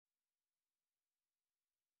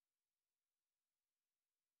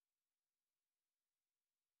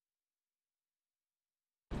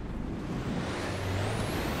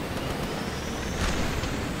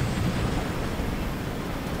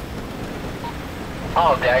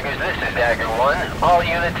All Daggers, this is Dagger 1. All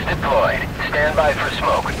units deployed. Stand by for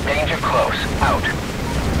smoke. Danger close. Out.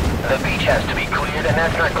 The beach has to be cleared, and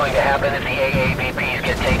that's not going to happen if the AAVPs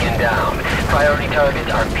get taken down. Priority targets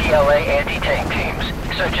are PLA anti-tank teams.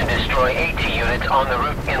 Search and destroy AT units on the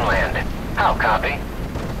route inland. How copy?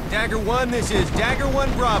 Dagger 1, this is Dagger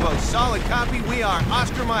 1 Bravo. Solid copy. We are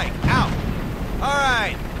Oscar Mike. Out. All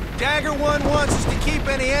right. Dagger 1 wants us to keep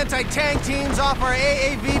any anti-tank teams off our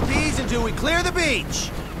AAVPs until we clear the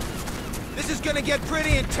beach. This is gonna get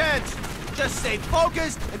pretty intense. Just stay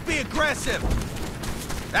focused and be aggressive.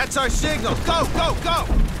 That's our signal. Go, go, go!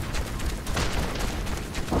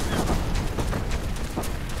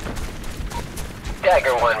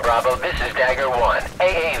 Dagger 1 Bravo, this is Dagger 1.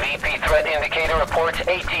 AAVP threat indicator reports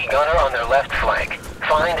AT gunner on their left flank.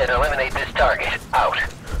 Find and eliminate this target. Out.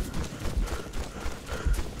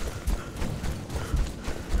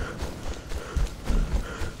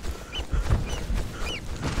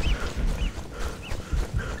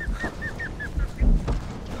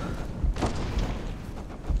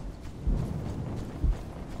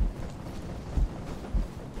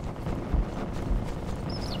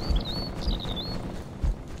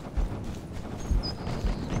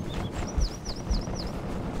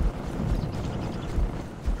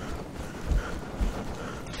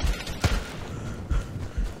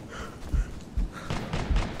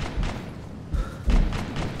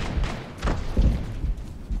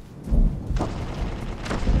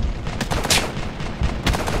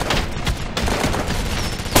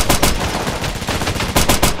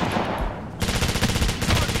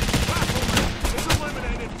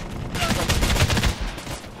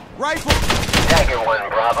 Rifle! Dagger 1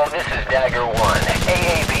 Bravo, this is Dagger 1.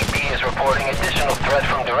 AAVP is reporting additional threat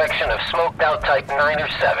from direction of smoked out Type 9 or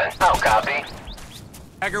 7. How copy?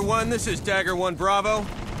 Dagger 1, this is Dagger 1 Bravo.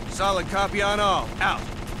 Solid copy on all. Out.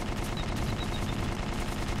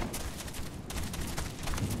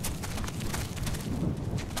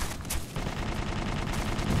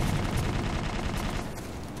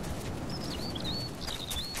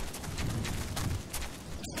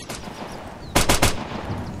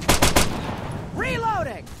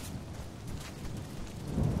 Reloading!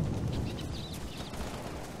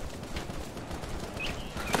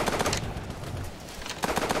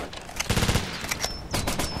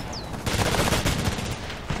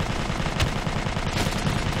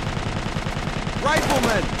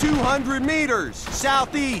 Rifleman, 200 meters,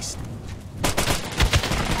 southeast.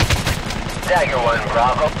 Dagger 1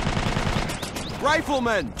 Bravo.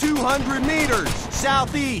 Rifleman, 200 meters,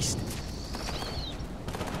 southeast.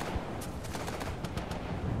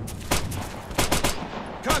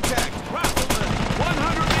 Contact! Rifleman,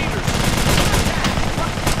 100 meters!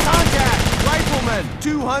 Contact! Rifleman,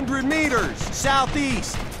 200 meters,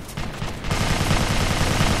 southeast.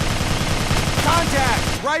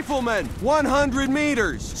 Contact! Rifleman, 100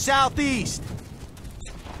 meters, southeast.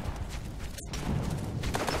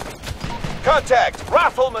 Contact!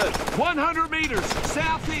 Rifleman! 100 meters,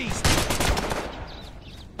 southeast.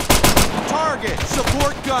 Target,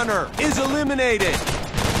 support gunner, is eliminated.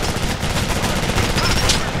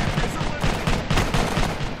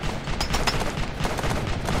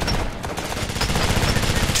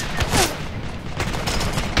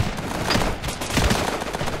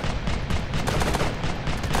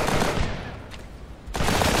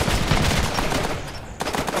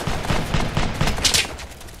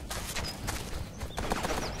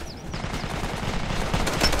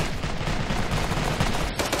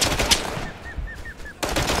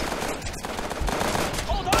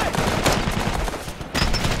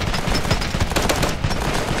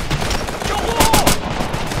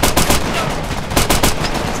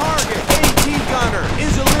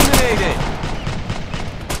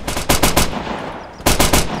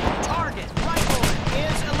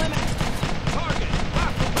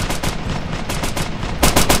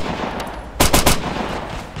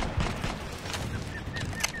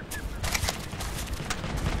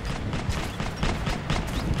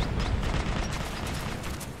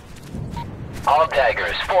 All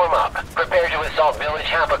Daggers, form up. Prepare to assault village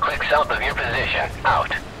half a click south of your position.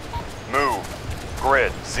 Out. Move.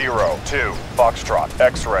 Grid 0, 2. Foxtrot,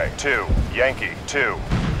 X-ray 2. Yankee 2.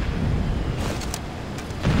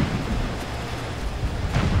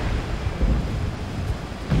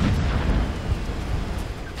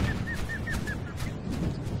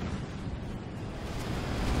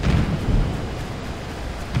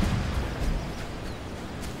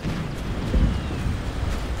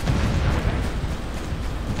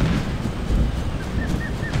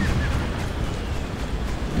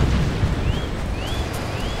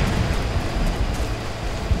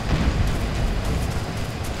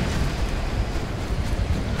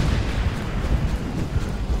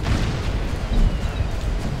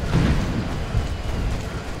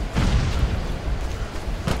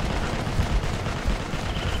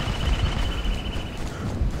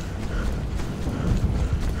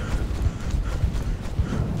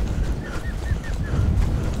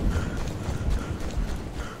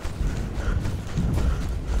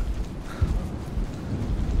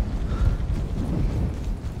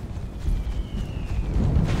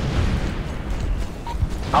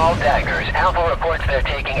 All daggers, Alpha reports they're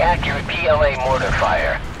taking accurate PLA mortar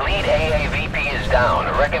fire. Lead AAVP is down.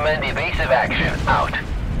 Recommend evasive action. Out.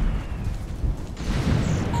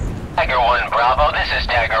 Dagger 1 Bravo, this is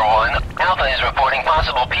Dagger 1. Alpha is reporting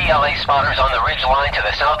possible PLA spotters on the ridge line to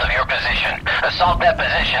the south of your position. Assault that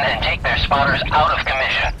position and take their spotters out of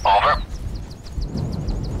commission. Over.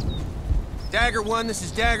 Dagger 1, this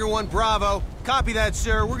is Dagger 1 Bravo. Copy that,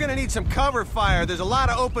 sir. We're gonna need some cover fire. There's a lot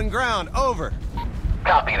of open ground. Over.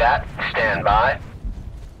 Copy that. Stand by.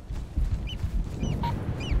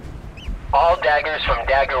 All daggers from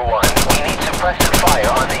Dagger 1. We need suppressive fire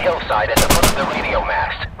on the hillside at the foot of the radio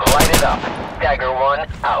mast. Light it up. Dagger 1,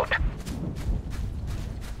 out.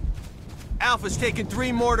 Alpha's taking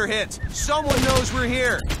 3 mortar hits. Someone knows we're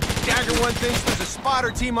here. Dagger 1 thinks there's a spotter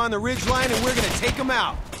team on the ridgeline and we're gonna take them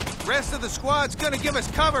out. Rest of the squad's gonna give us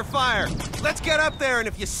cover fire. Let's get up there, and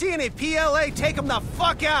if you see any PLA, take them the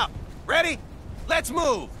fuck out. Ready? Let's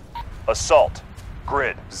move. Assault.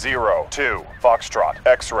 Grid 0, 2, Foxtrot,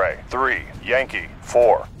 X-ray, 3, Yankee,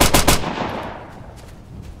 4.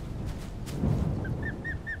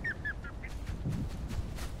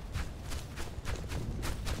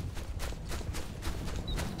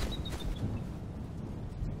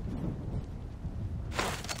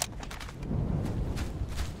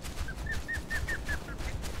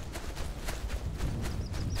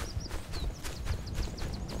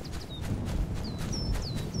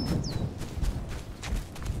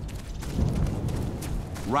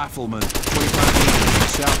 Rifleman, 25 meters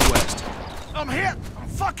southwest. I'm hit! I'm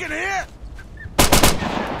fucking hit!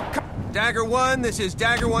 Dagger 1, this is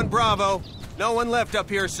Dagger 1 Bravo. No one left up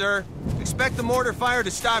here, sir. Expect the mortar fire to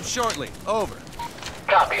stop shortly. Over.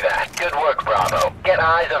 Copy that. Good work, Bravo. Get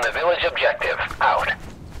eyes on the village objective. Out.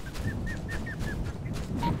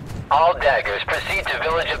 All daggers, proceed to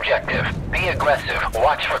village objective. Be aggressive.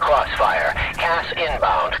 Watch for crossfire. Cass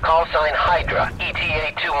inbound. Call sign Hydra.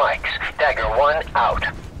 ETA 2 mics. Dagger 1, out.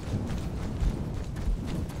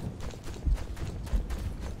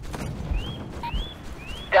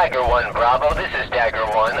 Dagger 1 Bravo, this is Dagger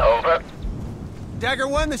 1, over. Dagger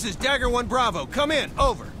 1, this is Dagger 1 Bravo. Come in,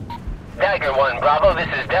 over. Dagger 1 Bravo, this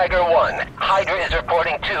is Dagger 1. Hydra is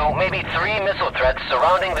reporting 2, maybe 3 missile threats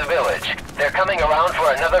surrounding the village. They're coming around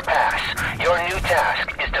for another pass. Your new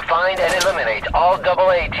task is to find and eliminate all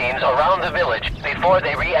AA teams around the village before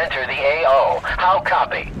they re-enter the AO. How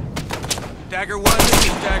copy? Dagger 1, this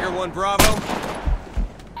is Dagger 1 Bravo.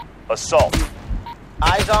 Assault.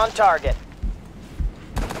 Eyes on target.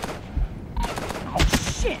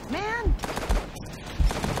 Shit, man!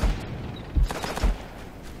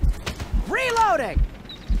 Reloading!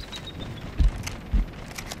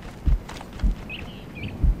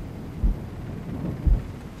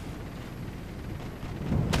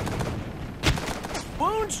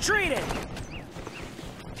 Wounds treated!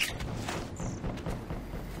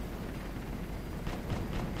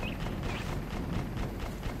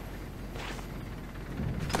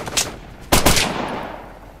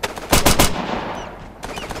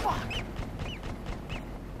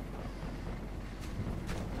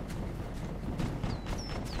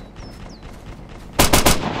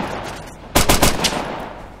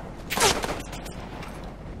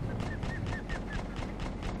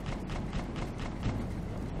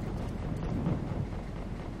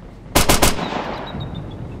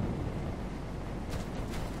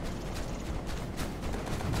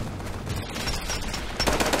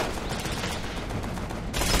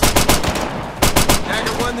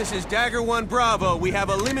 This is Dagger 1 Bravo. We have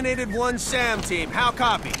eliminated 1 SAM team. How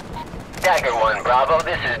copy? Dagger 1 Bravo,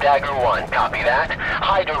 this is Dagger 1. Copy that.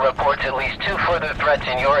 Hydra reports at least 2 further threats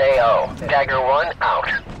in your AO. Dagger 1, out.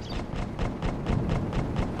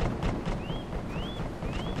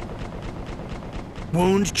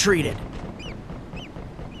 Wound treated.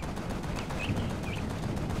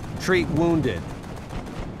 Treat wounded.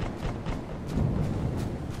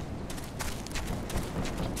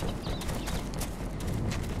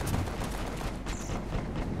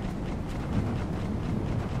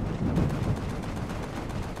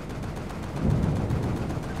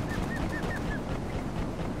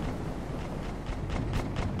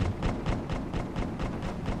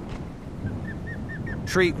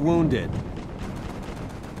 Treat wounded.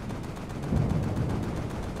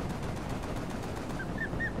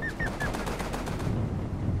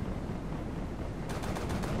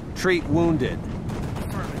 Treat wounded.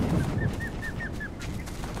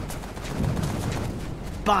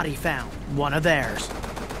 Body found. One of theirs.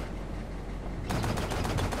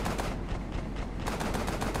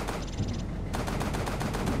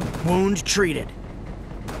 Wound treated.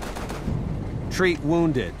 Treat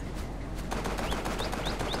wounded.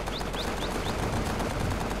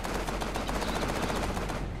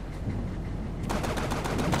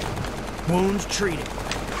 Wounds treated.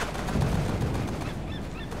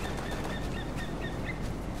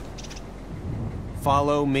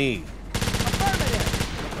 Follow me. Affirmative.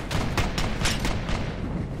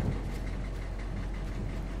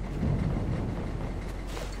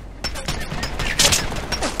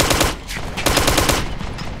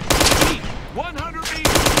 East, 100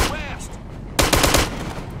 meters west.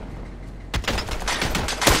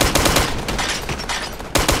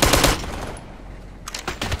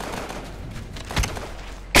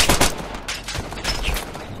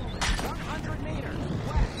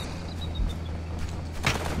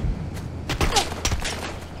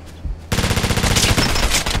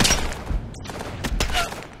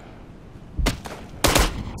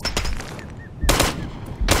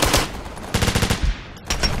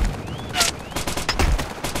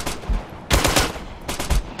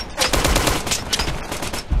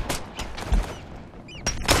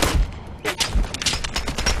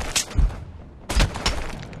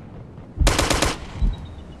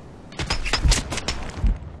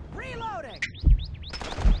 Reloading. Reloading.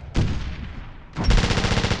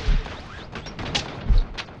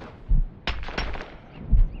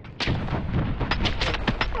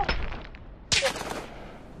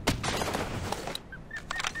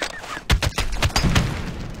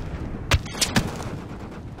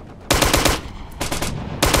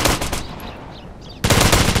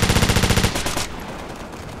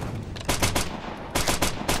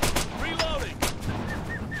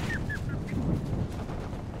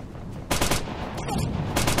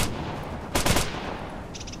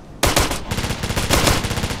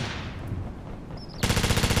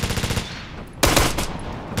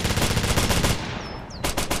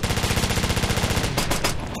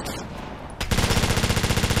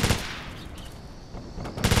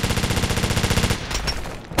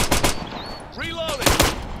 Reloading.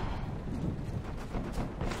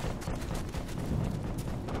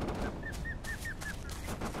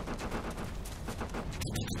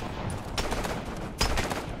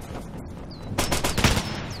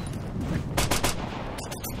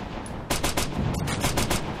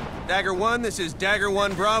 Dagger 1, this is Dagger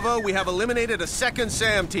 1 Bravo. We have eliminated a second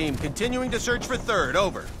SAM team, continuing to search for third.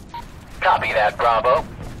 Over. Copy that, Bravo.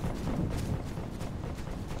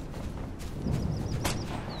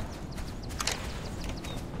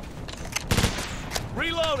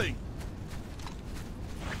 Reloading.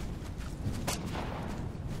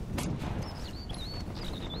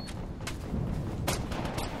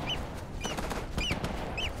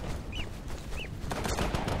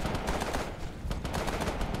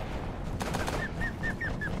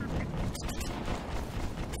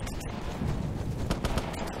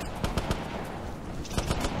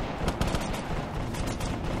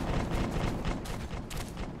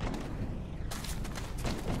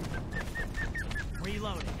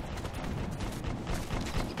 Reloading.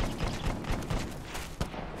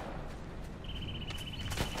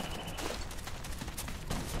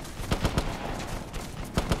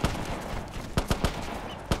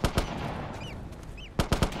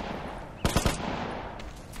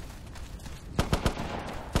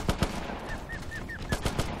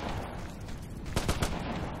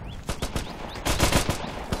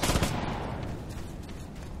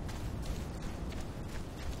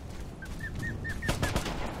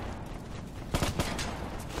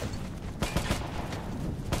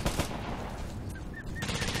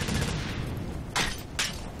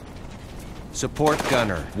 Support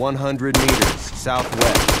gunner, 100 meters,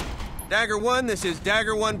 southwest. Dagger 1, this is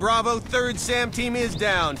Dagger 1 Bravo. Third SAM team is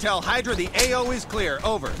down. Tell Hydra the AO is clear.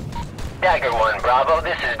 Over. Dagger 1 Bravo,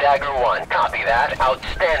 this is Dagger 1. Copy that.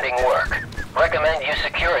 Outstanding work. Recommend you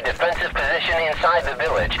secure a defensive position inside the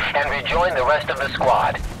village and rejoin the rest of the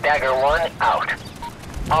squad. Dagger 1 out.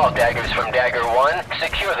 All daggers from Dagger 1,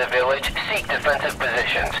 secure the village, seek defensive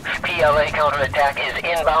positions. PLA counterattack is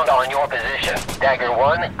inbound on your position. Dagger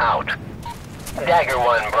 1 out. Dagger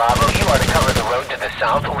 1 Bravo, you are to cover the road to the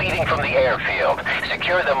south leading from the airfield.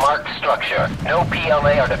 Secure the marked structure. No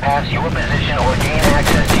PLA are to pass your position or gain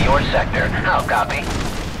access to your sector. How copy?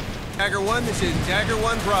 Dagger 1, this is Dagger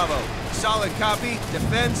 1 Bravo. Solid copy.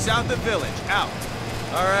 Defend south of village. Out.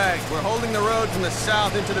 All right, we're holding the road from the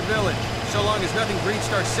south into the village. So long as nothing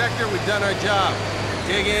breached our sector, we've done our job.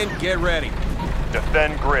 Dig in, get ready.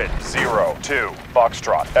 Defend grid 0-2,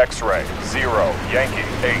 Foxtrot, X-ray 0, Yankee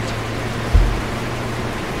 8.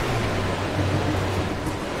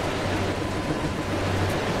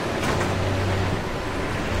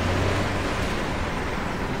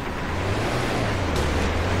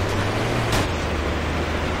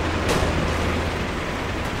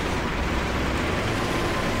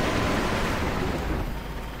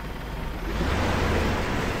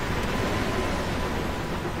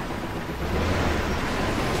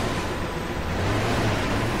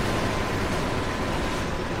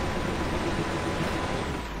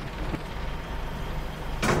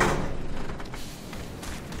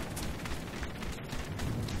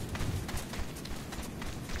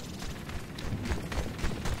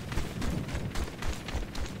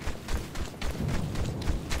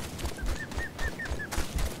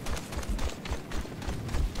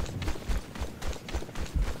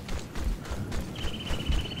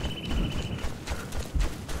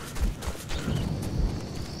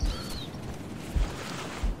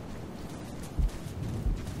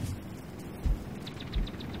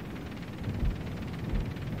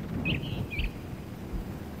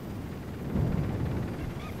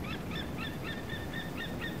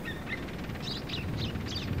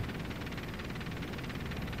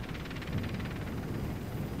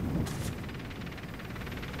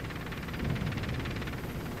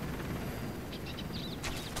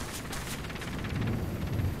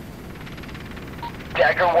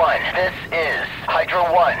 Dagger 1, this is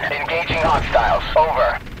Hydra 1, engaging hostiles.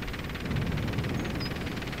 Over.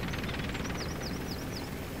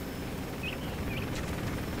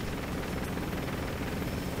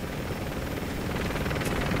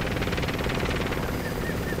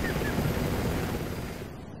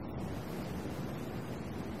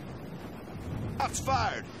 Shots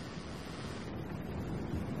fired.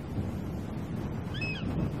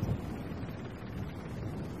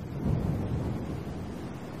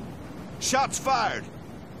 Shots fired.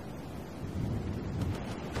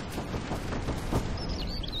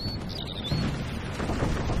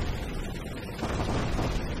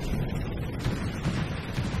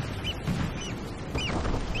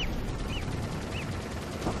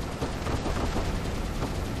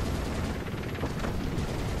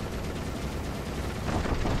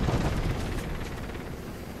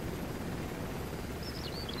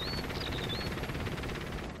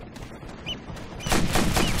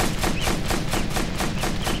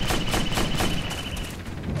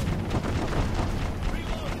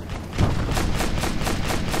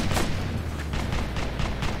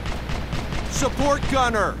 Support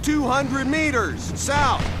gunner, 200 meters,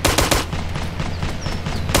 south.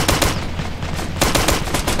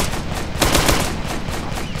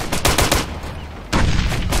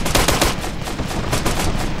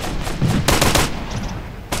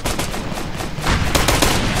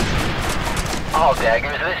 All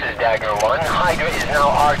Daggers, this is Dagger 1. Hydra is now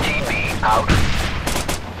RTB. Out.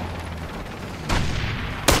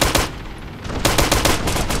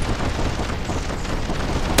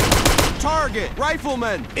 Target,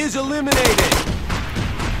 rifleman, is eliminated.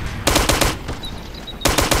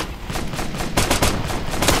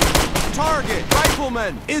 Target,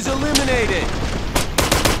 rifleman, is eliminated.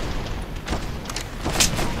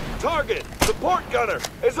 Target, support gunner,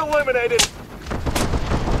 is eliminated.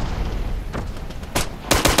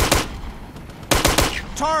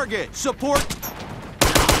 Target, support.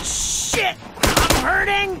 Shit! I'm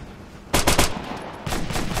hurting!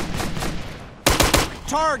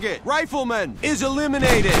 Target, rifleman, is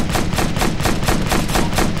eliminated.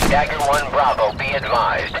 Dagger 1 Bravo, be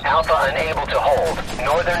advised. Alpha unable to hold.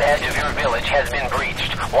 Northern edge of your village has been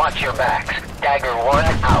breached. Watch your backs. Dagger 1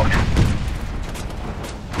 out.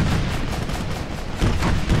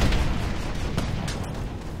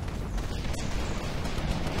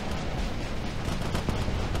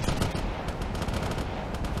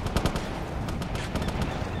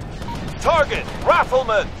 Target,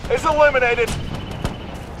 rifleman, is eliminated.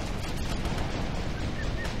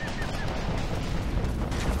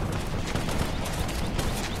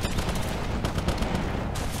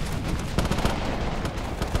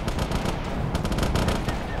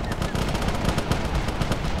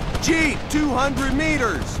 Jeep, 200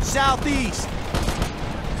 meters, southeast.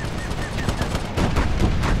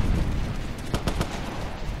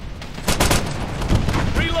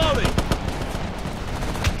 Reloading.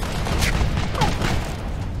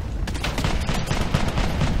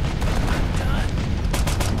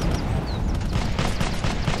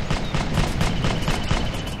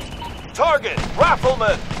 Target,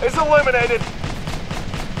 rifleman, is eliminated.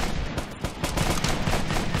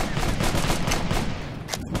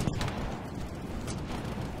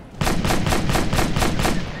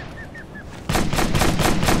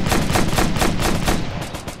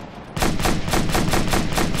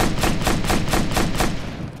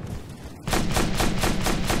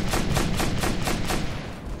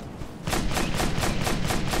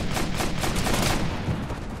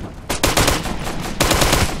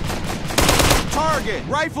 Target,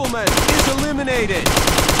 rifleman, is eliminated.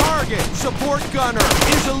 Target, support gunner,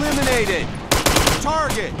 is eliminated.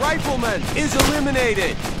 Target, rifleman, is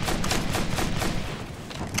eliminated.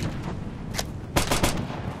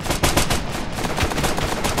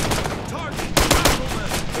 Target,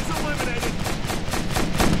 rifleman, is eliminated.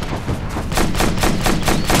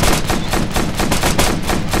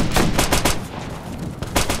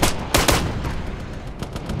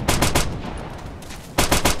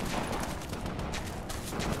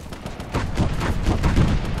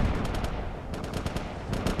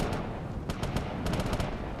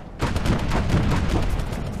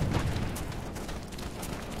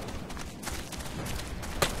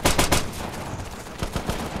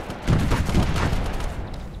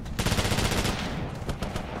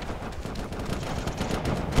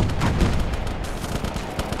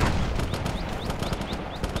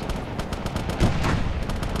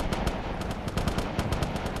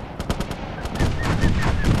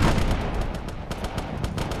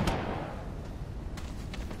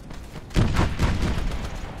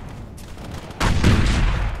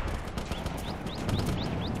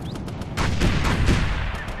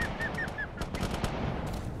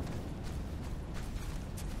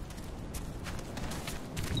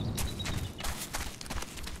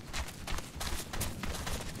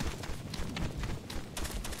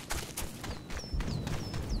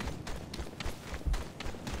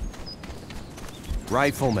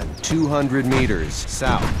 Rifleman, 200 meters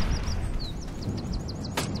south.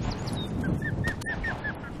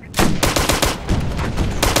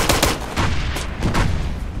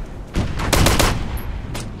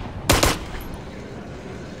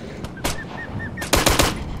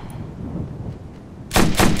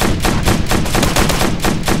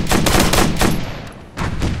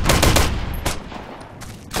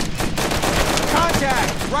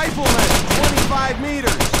 Contact! Rifleman, 25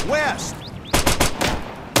 meters west.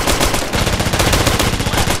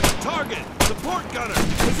 Target! Support gunner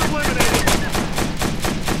is eliminated!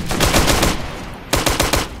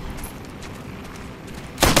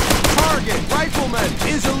 Target! Rifleman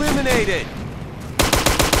is eliminated.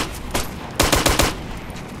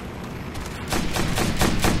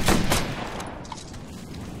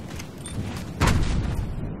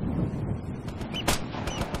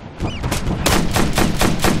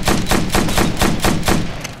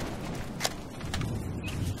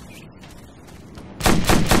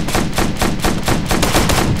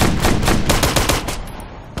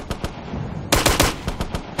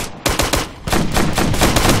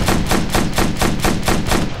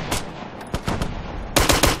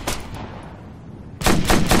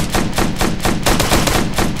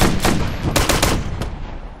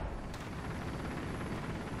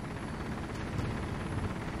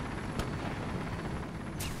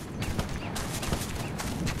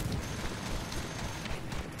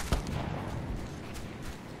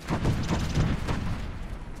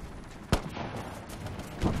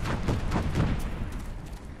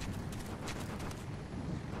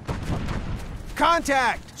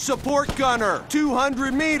 Contact! Support gunner,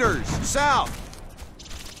 200 meters south.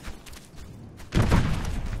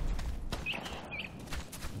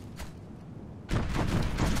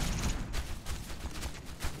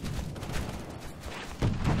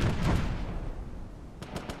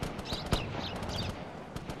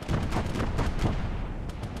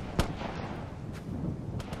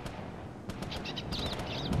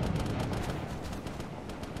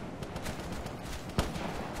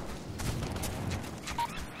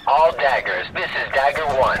 All daggers, this is Dagger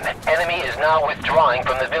 1. Enemy is now withdrawing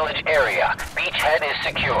from the village area. Beachhead is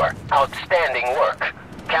secure. Outstanding work.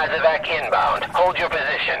 Kazovac inbound. Hold your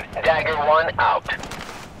position. Dagger 1 out.